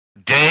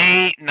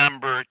Day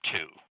number 2.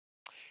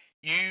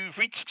 You've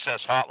reached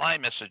Success Hotline,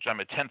 message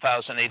number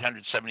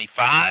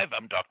 10,875.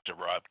 I'm Dr.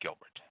 Rob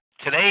Gilbert.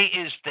 Today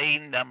is day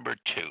number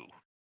 2.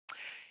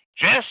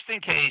 Just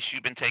in case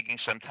you've been taking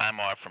some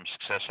time off from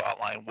Success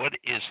Hotline, what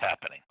is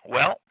happening?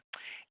 Well,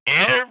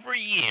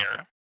 every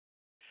year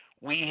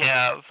we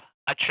have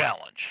a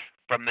challenge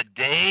from the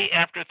day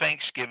after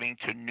Thanksgiving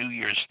to New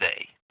Year's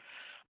Day.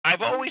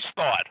 I've always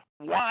thought,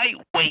 why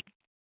wait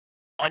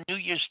on New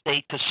Year's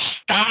Day to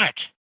start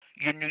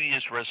your New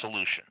Year's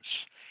resolutions?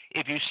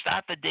 If you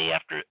start the day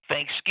after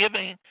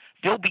Thanksgiving,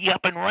 they'll be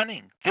up and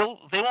running. They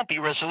won't be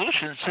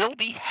resolutions, they'll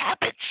be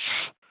habits.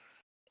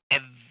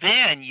 And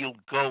then you'll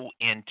go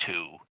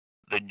into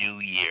the new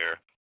year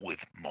with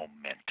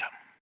momentum.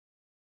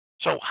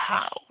 So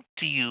how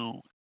do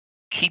you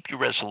keep your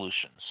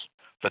resolutions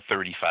for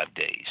 35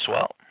 days?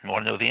 Well, you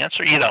want to know the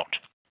answer? You don't.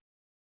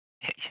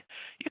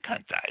 You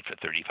can't diet for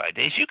 35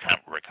 days. You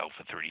can't work out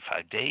for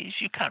 35 days.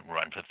 You can't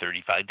run for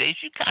 35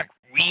 days. You can't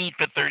read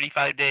for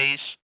 35 days.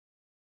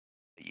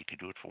 You could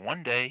do it for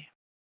one day.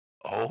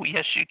 Oh,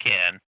 yes, you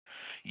can.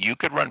 You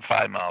could run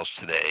 5 miles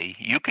today.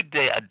 You could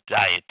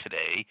diet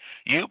today.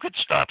 You could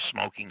stop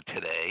smoking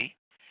today.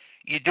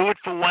 You do it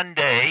for one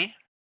day,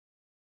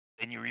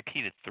 then you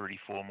repeat it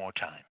 34 more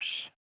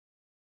times.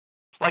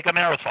 It's like a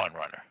marathon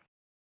runner.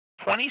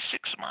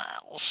 26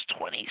 miles,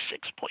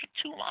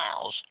 26.2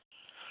 miles.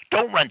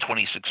 Don't run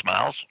 26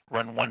 miles,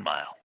 run 1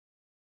 mile.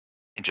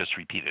 And just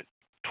repeat it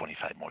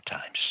 25 more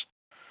times.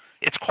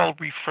 It's called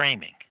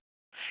reframing.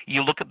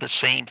 You look at the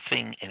same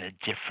thing in a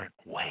different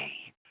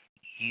way.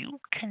 You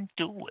can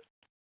do it.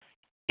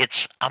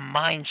 It's a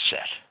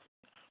mindset.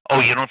 Oh,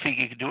 you don't think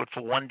you could do it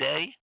for one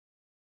day?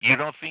 You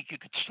don't think you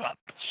could stop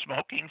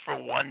smoking for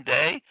one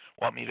day?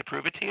 Want me to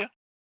prove it to you?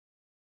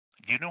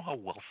 Do you know how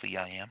wealthy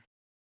I am?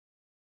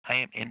 I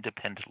am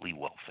independently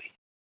wealthy.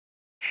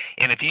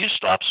 And if you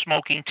stop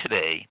smoking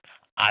today,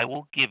 I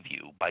will give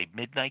you, by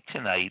midnight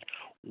tonight,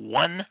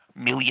 $1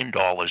 million in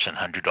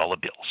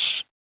 $100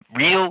 bills.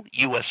 Real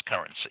U.S.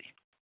 currency.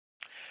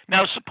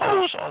 Now,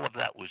 suppose all of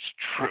that was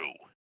true,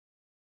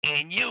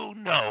 and you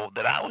know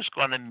that I was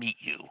going to meet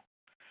you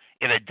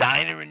in a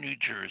diner in New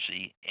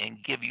Jersey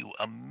and give you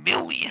 $1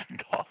 million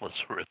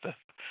worth of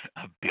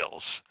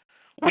bills.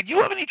 Would you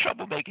have any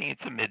trouble making it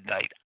to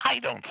midnight? I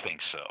don't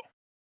think so.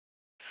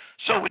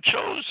 So it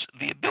shows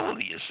the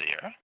ability is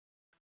there,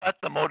 but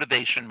the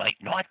motivation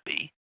might not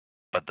be,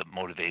 but the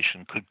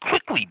motivation could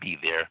quickly be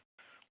there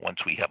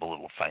once we have a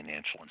little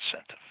financial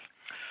incentive.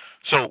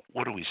 So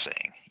what are we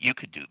saying? You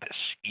could do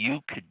this.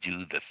 You could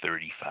do the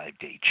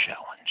 35-day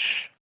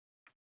challenge.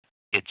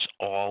 It's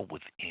all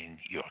within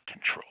your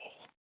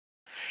control.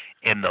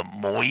 And the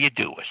more you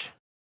do it,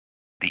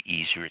 the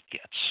easier it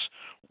gets.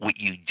 What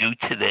you do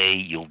today,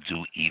 you'll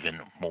do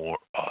even more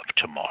of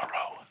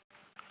tomorrow.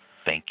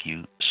 Thank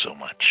you so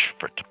much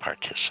for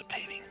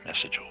participating.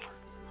 Message over.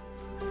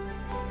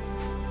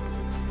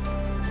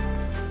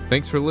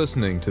 Thanks for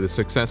listening to the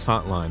Success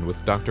Hotline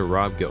with Dr.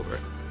 Rob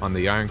Gilbert on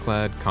the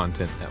Ironclad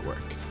Content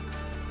Network.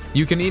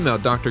 You can email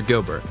Dr.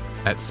 Gilbert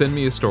at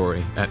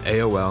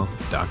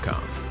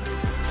sendmeastory@aol.com.